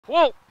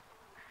Whoa!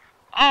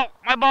 Oh,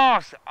 my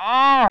boss!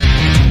 Oh!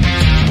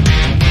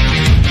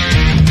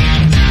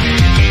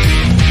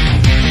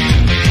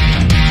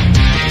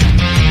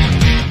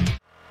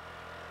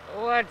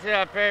 What's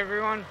up,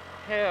 everyone?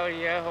 Hell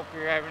yeah, hope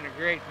you're having a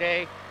great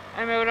day.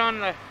 I'm out on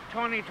the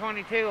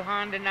 2022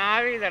 Honda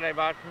Navi that I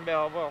bought from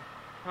Belleville.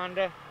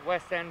 Honda,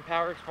 West End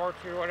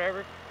Powersports or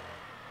whatever.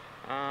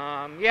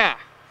 Yeah,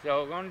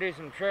 so going to do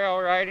some trail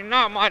riding.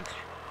 Not much,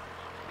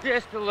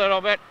 just a little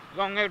bit.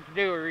 Going out to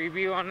do a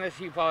review on this.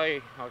 You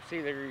probably will see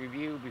the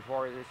review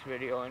before this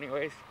video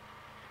anyways.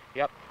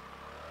 Yep.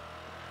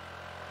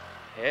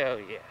 Hell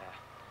yeah.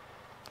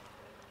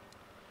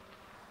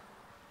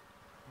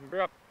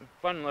 Yep,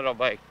 fun little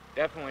bike.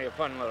 Definitely a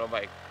fun little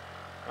bike.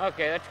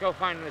 Okay, let's go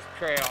find this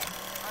trail.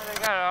 Oh,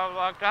 they got it all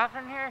locked off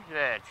in here?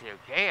 That's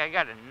okay. I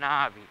got a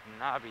Navi.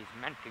 Navi's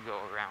meant to go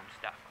around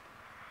stuff.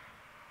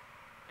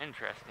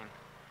 Interesting.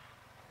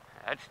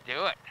 Let's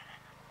do it.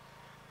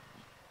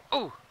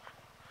 Ooh!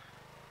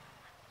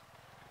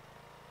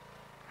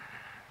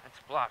 Let's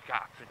block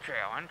off the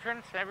trail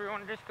entrance.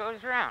 Everyone just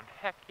goes around.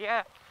 Heck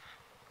yeah.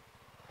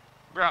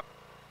 Bruh.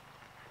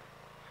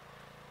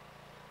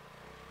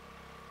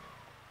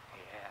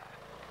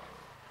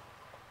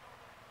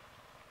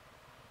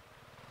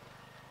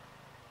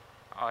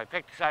 Oh, I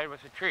picked a side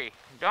with a tree.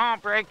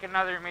 Don't break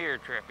another mirror,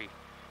 Trippy.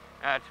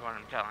 That's what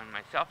I'm telling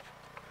myself.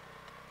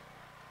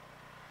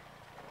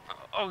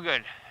 Oh,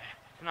 good.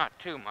 It's not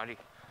too muddy.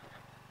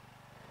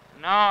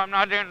 No, I'm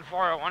not doing the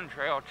 401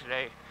 trail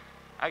today.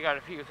 I got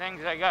a few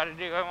things I got to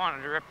do. I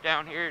wanted to rip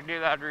down here, do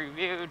that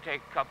review,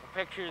 take a couple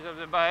pictures of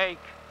the bike,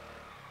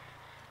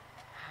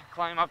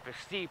 climb up a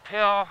steep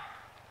hill.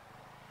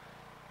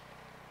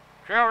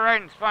 Trail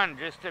riding's fun,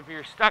 just if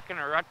you're stuck in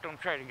a rut, don't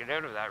try to get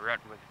out of that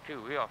rut with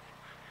two wheels.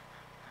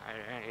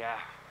 Yeah.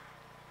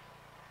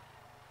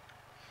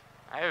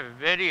 I have a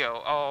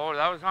video. Oh,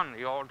 that was on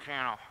the old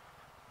channel.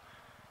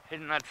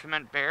 Hitting that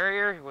cement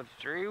barrier with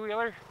a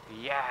three-wheeler.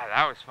 Yeah,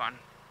 that was fun.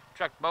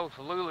 Chucked both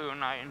Lulu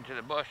and I into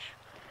the bush.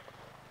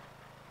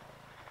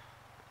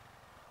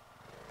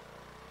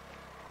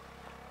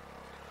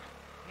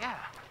 Yeah.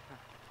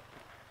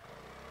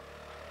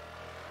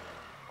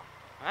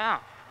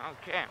 Well,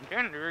 okay, I'm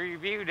doing the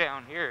review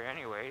down here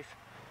anyways.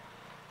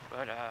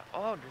 But,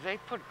 oh, did they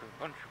put a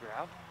bunch of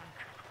gravel on?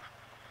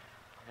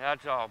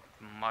 That's all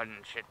mud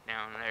and shit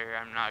down there.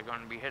 I'm not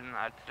going to be hitting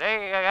that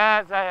today,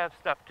 guys. I have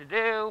stuff to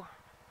do.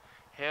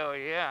 Hell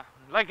yeah.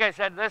 Like I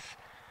said, this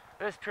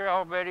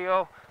trail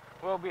video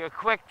will be a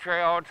quick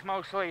trail. It's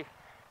mostly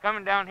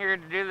coming down here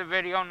to do the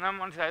video, and then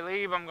once I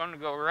leave, I'm going to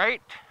go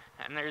right.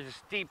 And there's a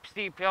steep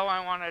hill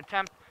I want to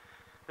attempt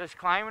this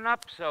climbing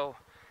up, so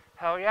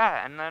hell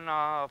yeah. And then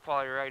I'll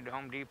probably ride to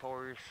Home Depot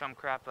or some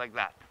crap like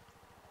that.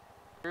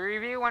 The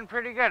review went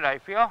pretty good, I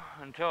feel,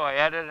 until I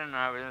edit and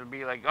I would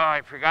be like, oh,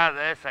 I forgot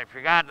this, I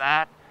forgot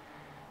that.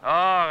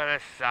 Oh,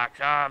 this sucks.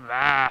 Oh,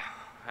 blah.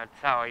 That's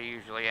how I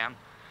usually am.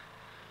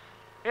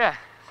 Yeah,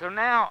 so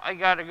now I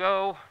gotta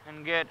go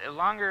and get a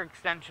longer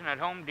extension at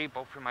Home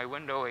Depot for my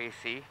window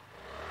AC.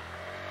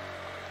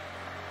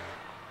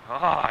 Oh,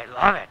 I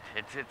love it.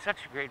 It's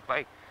such a great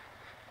bike.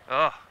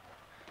 Oh,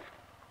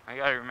 I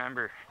gotta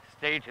remember,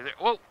 stay to the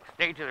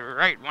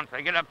right once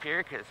I get up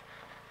here, because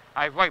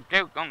I've wiped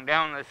out going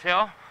down this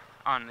hill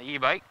on the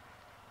e-bike,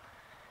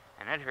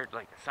 and it hurt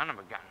like a son of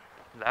a gun.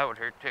 That would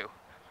hurt too.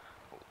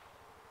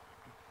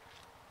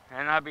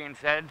 And that being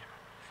said,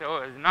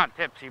 so is not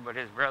Tipsy, but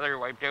his brother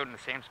wiped out in the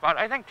same spot.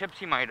 I think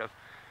Tipsy might have,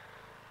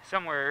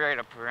 somewhere right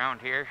up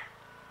around here.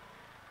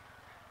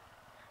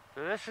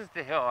 So this is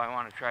the hill I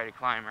want to try to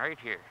climb right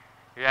here.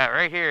 Yeah,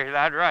 right here,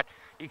 that rut.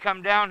 You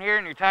come down here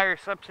and your tire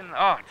slips in,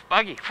 oh, it's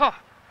buggy.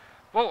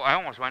 Whoa, I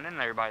almost went in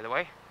there, by the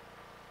way.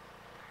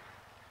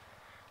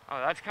 Oh,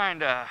 that's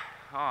kind of...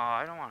 Oh,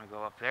 I don't want to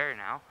go up there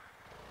now.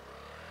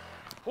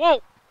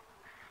 Whoa!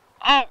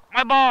 Oh,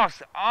 my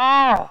boss!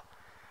 Oh!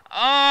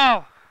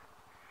 Oh!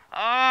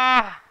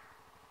 I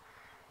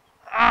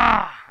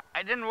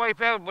didn't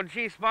wipe out, but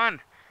she spun.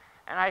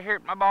 And I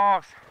hurt my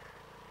boss.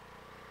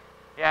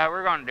 Yeah,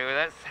 we're going to do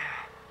this.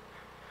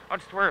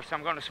 What's the worst?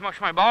 I'm going to smush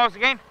my balls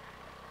again?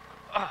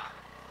 Oh,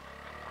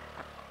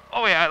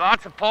 yeah,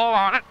 lots of pull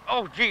on it.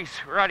 Oh,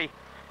 jeez, ruddy.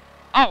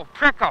 Oh,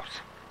 prickles.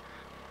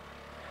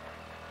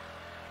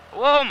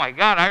 Oh my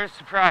God, I was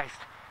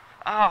surprised.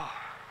 Oh,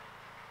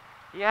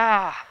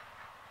 yeah.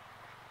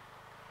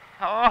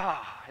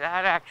 Oh,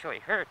 that actually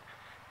hurt.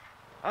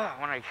 Oh,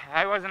 when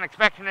I wasn't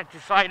expecting it to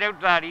slide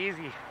out that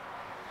easy.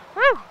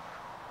 Whew.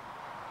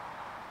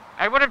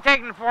 I would have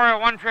taken the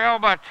 401 trail,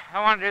 but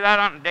I want to do that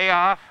on a day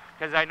off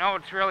because I know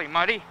it's really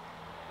muddy.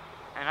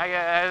 And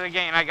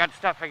I got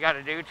stuff I got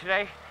to do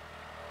today.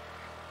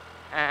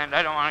 And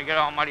I don't want to get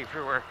all muddy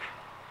for work.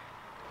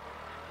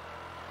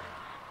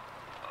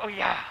 Oh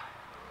yeah.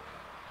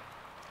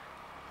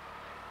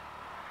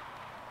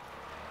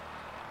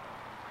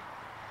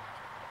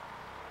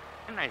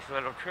 A nice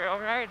little trail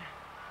ride.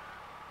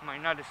 My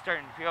nut is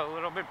starting to feel a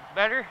little bit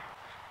better.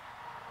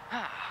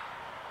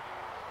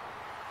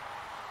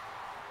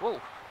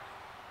 Whoa.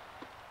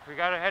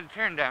 Forgot I had a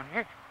turn down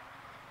here.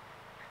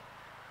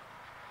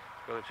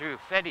 Go through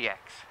FedEx.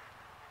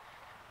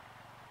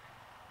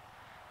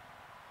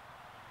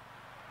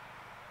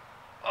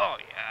 Oh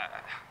yeah.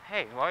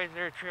 Hey, why is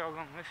there a trail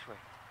going this way?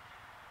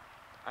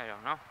 I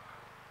don't know.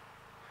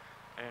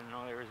 I didn't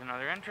know there was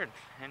another entrance.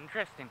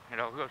 Interesting. It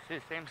all goes to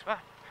the same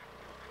spot.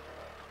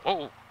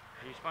 Oh,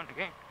 she spun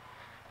again.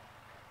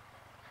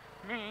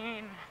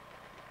 Green.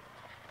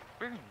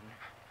 Green.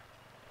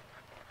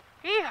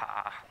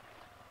 Yeehaw.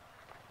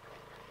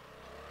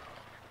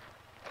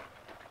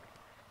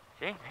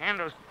 See,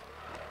 handles.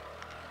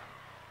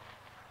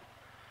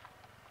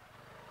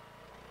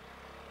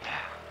 Yeah.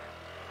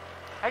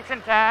 Hikes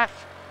and tasks.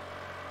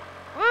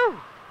 Woo!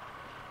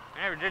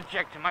 I never did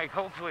check the mic.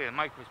 Hopefully the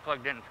mic was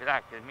plugged in for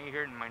that, because me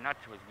hearing my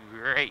nuts was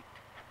great.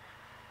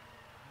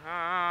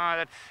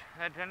 I'm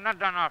not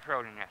done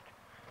off-roading yet.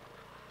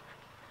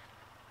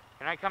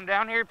 Can I come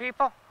down here,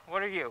 people?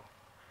 What are you?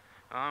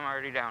 Oh, I'm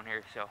already down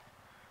here, so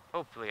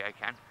hopefully I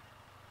can.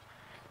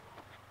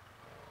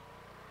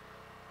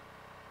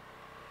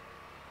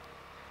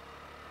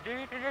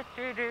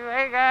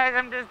 Hey guys,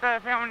 I'm just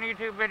filming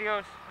YouTube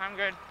videos. I'm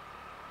good.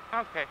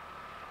 Okay.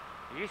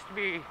 It used to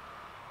be,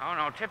 I don't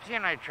know, Tipsy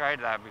and I tried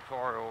that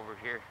before over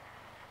here.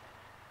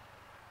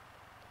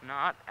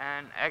 Not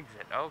an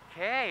exit.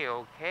 Okay,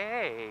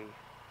 okay.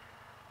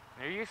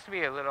 There used to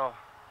be a little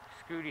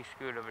scooty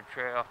scoot of a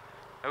trail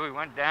that we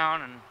went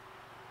down and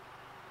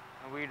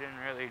we didn't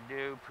really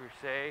do per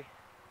se.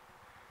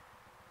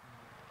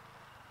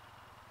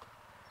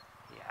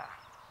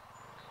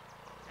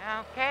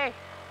 Yeah. Okay.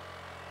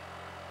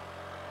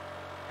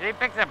 He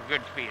picks up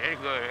good speed.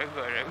 It's good, it's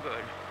good, it's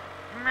good.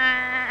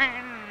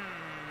 Man.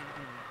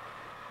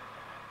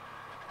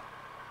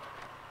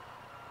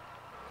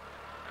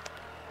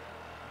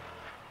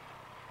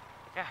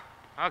 Yeah,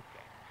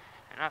 okay.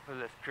 Enough of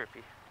this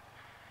trippy.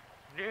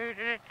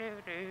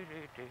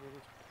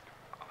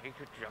 Oh, he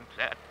could jump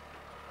that.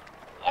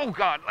 Oh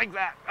God, like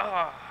that.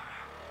 Oh.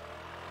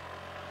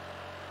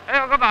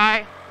 Oh,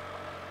 goodbye.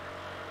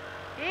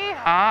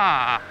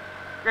 Yeehaw.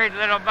 Great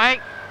little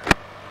bike.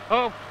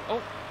 Oh,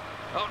 oh.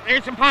 Oh,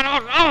 there's some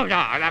potholes. Oh, no,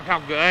 that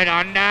felt good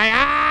on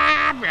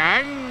that.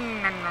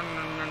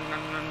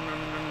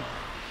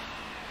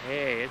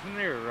 Hey, isn't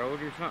there a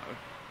road or something?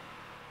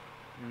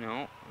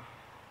 No.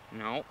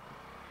 No.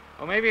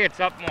 Well, maybe it's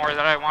up more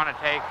that I want to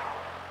take.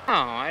 Oh,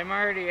 I'm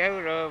already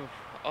out of...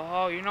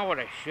 Oh, you know what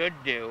I should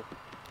do?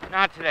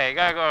 Not today. I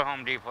gotta go to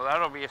Home Depot.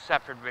 That'll be a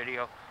separate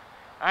video.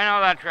 I know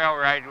that trail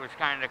ride was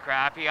kind of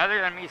crappy.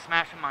 Other than me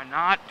smashing my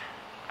nut.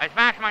 I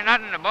smashed my nut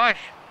in the bush.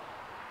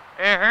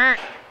 It hurt.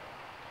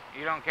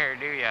 You don't care,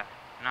 do ya?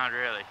 Not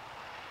really.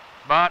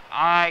 But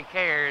I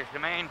care is the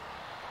main...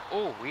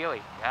 Oh,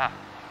 wheelie, yeah.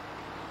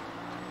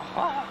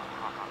 Oh.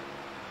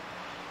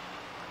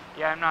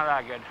 Yeah, I'm not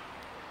that good.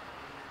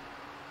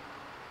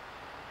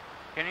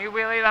 Can you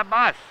wheelie that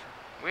bus?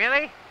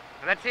 Wheelie?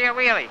 Let's see a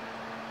wheelie.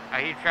 Oh,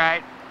 he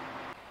tried.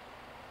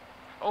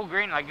 Oh,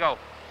 green light, go.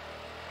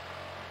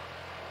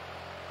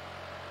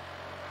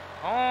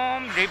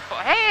 Home Depot.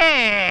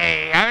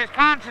 Hey! I was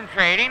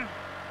concentrating.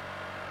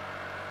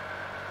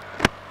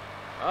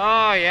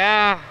 Oh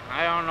yeah,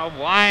 I don't know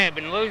why. I've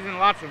been losing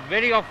lots of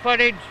video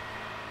footage.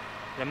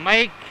 The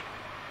mic,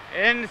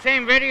 and the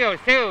same videos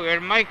too. The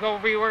mic will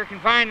be working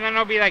fine, and then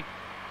it'll be like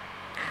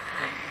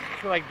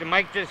the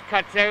mic just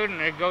cuts out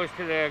and it goes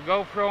to the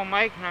GoPro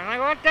mic, and I'm like,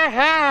 what the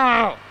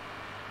hell?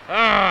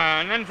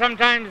 And then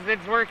sometimes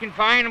it's working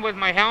fine with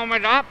my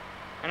helmet up,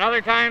 and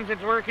other times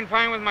it's working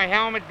fine with my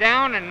helmet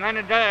down, and then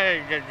it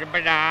does.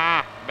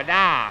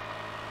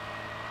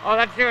 Oh,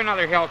 let's do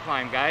another hill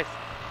climb, guys.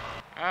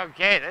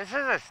 Okay, this is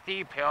a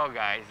steep hill,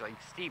 guys, like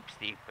steep.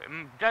 It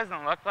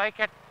doesn't look like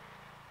it,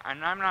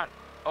 and I'm not...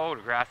 Oh,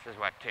 the grass is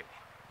wet too.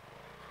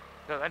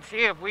 So let's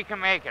see if we can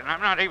make it. And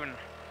I'm not even...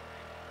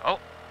 Oh,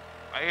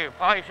 I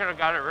probably should have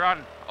got it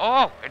run.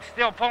 Oh, it's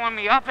still pulling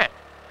me up it.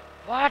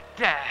 What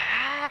the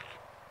heck?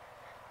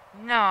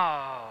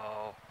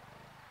 No.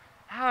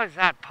 How is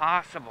that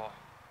possible?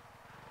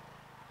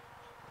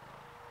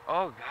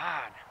 Oh,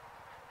 God.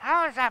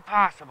 How is that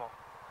possible?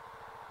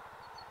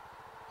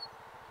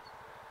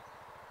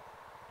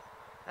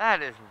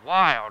 That is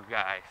wild,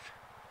 guys.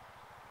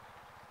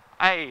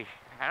 I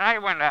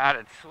went at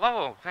it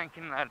slow,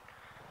 thinking that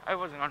I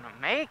wasn't going to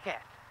make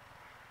it.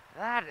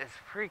 That is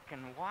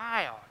freaking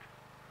wild.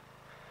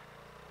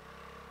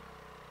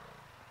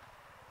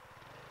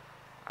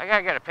 I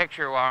gotta get a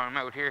picture while I'm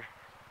out here.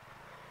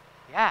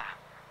 Yeah.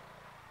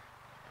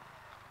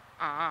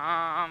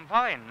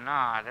 Probably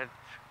not. It's...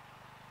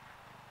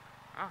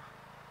 Oh,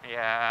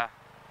 yeah.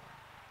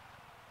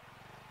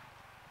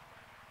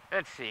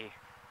 Let's see.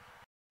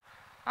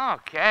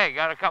 Okay,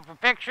 got a couple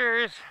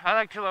pictures. I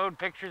like to load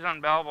pictures on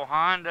Belleville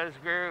Honda's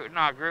group,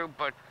 not group,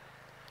 but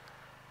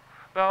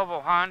Belleville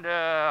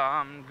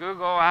Honda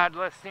Google ad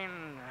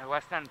listing,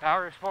 West End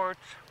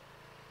Powersports.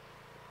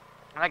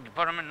 I like to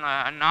put them in the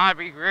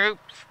Navi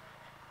groups.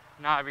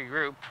 Navi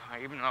group,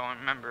 even though I'm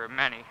a member of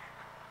many.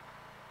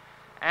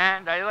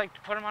 And I like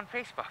to put them on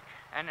Facebook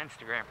and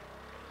Instagram.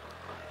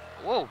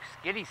 Whoa,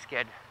 skiddy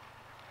skid.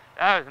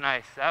 That was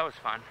nice, that was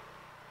fun.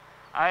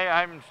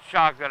 I'm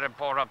shocked that I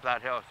pulled up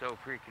that hill so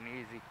freaking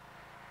easy.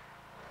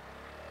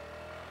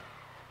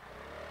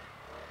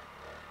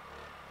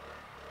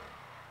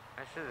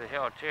 This is a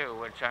hill too,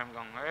 which I'm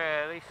going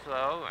really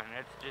slow, and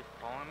it's just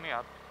pulling me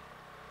up.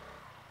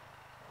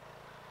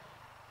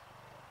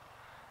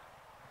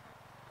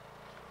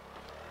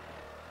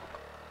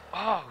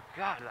 Oh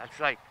God, that's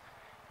like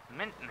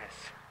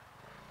mintness.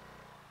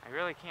 I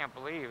really can't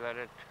believe that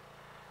it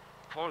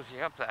pulls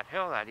you up that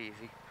hill that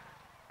easy.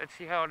 Let's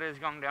see how it is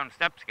going down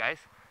steps, guys.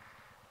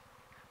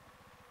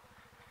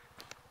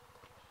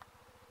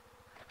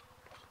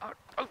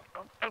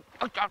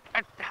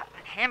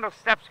 Handle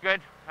steps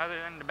good, other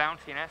than the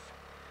bounciness.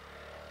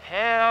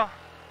 Hell,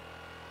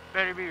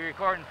 better be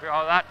recording for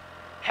all that.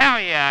 Hell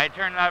yeah, I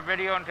turned that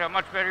video into a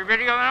much better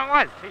video than it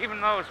was,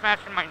 even though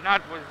smashing my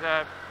nut was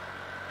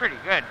pretty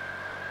good.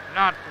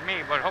 Not for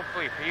me, but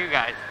hopefully for you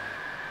guys.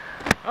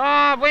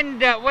 Oh,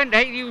 wind,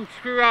 hey, you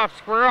screw off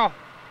squirrel.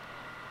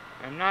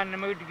 I'm not in the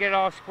mood to get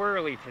all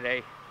squirrely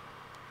today.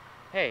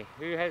 Hey,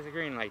 who has the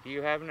green light? Do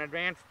you have an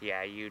advanced?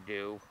 Yeah, you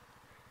do.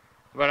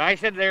 But I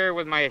sit there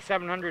with my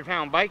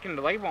 700-pound bike and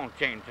the light won't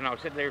change, and I'll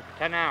sit there for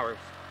 10 hours.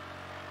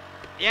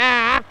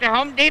 Yeah, off to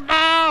Home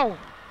Depot!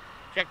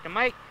 Check the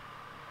mic.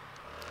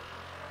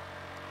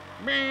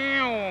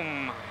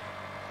 Boom!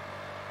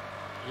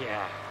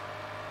 Yeah.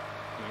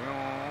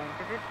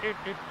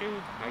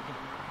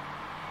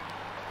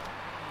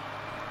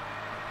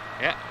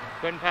 Yeah,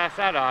 couldn't pass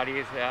that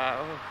Odyssey,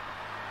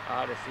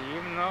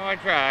 even though I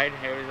tried.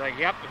 It was like,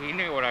 yep, he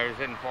knew what I was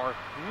in for.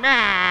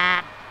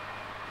 Nah!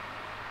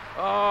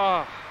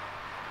 Oh,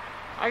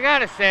 I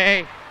gotta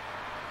say,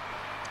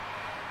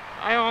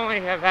 I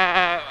only have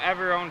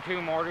ever owned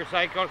two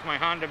motorcycles, my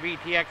Honda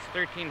VTX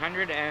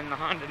 1300 and the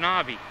Honda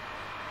Navi,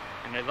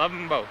 and I love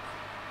them both.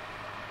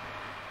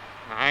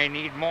 I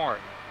need more,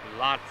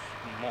 lots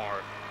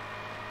more.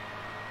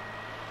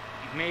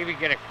 Maybe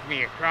get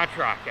me a crotch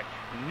rocket.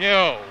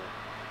 No,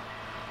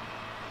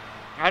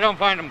 I don't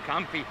find them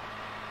comfy.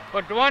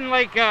 But the one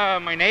like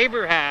my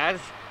neighbor has,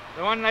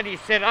 the one that he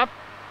set up,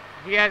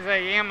 he has a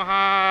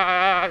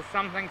Yamaha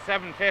something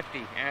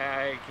 750.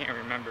 I can't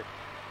remember.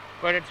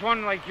 But it's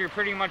one like you're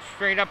pretty much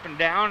straight up and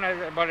down,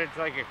 but it's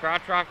like a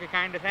crotch rocket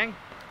kind of thing.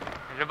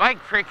 And the bike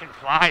freaking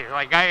flies.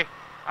 Like I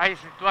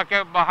look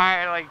out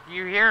behind, like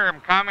you hear him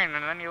coming,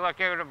 and then you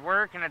look out of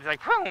work, and it's like,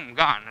 boom,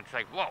 gone. It's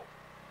like, whoa.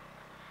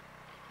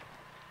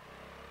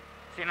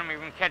 Seen him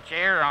even catch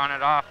air on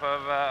it off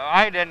of,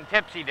 I didn't,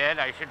 Tipsy did,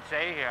 I should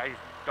say. I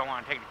don't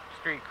want to take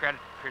street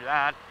credit for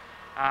that.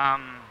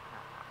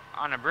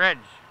 On a bridge.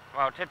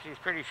 Well, Tipsy's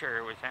pretty sure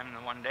it was him the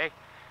one day.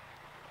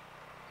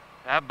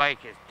 That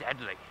bike is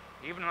deadly.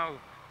 Even though,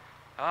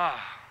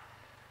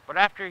 but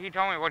after he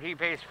told me what he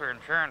pays for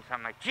insurance,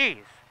 I'm like,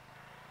 geez,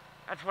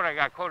 that's what I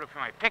got quoted for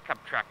my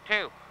pickup truck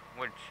too,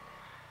 which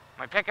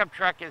my pickup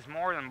truck is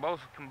more than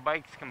both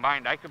bikes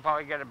combined. I could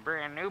probably get a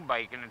brand new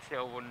bike and it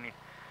still wouldn't.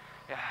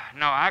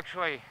 No,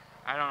 actually,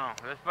 I don't know.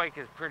 This bike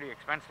is pretty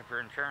expensive for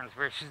insurance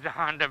versus the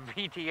Honda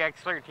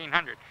VTX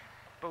 1300.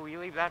 But we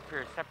leave that for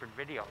a separate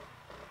video.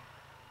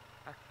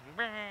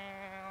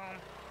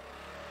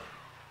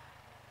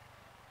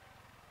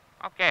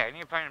 Okay, I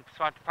need to find a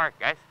spot to park,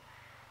 guys.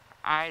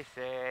 I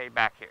say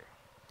back here.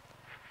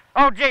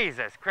 Oh,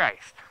 Jesus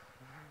Christ.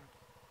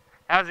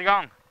 How's it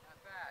going? Not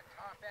bad.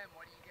 Top end,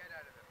 what do you get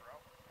out of it,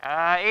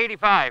 bro?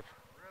 85.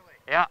 Really?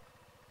 Yeah.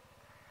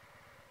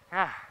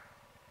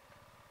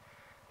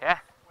 Yeah.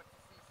 What's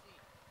the CC?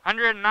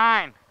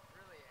 109. Really,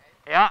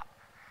 eh? Yeah.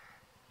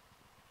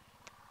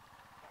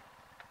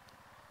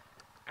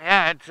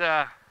 Yeah, it's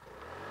a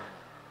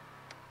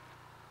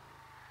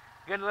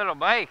good little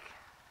bike.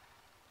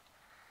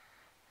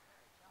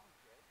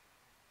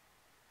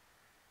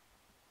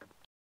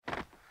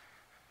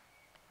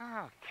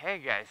 Okay,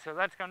 guys, so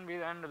that's going to be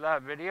the end of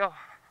that video.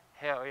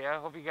 Hell yeah, I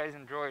hope you guys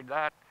enjoyed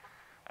that.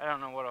 I don't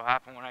know what will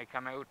happen when I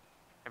come out,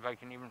 if I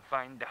can even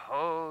find the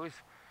hose.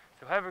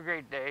 So have a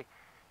great day.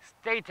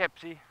 Stay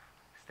tipsy,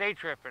 stay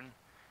tripping,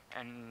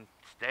 and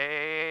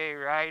stay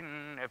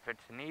riding. If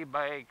it's an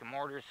e-bike, a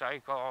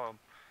motorcycle,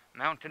 a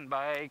mountain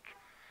bike,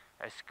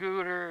 a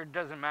scooter,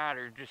 doesn't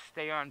matter. Just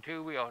stay on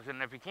two wheels.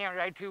 And if you can't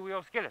ride two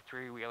wheels, get a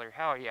three-wheeler.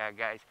 Hell yeah,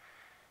 guys.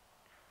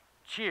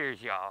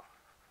 Cheers, y'all.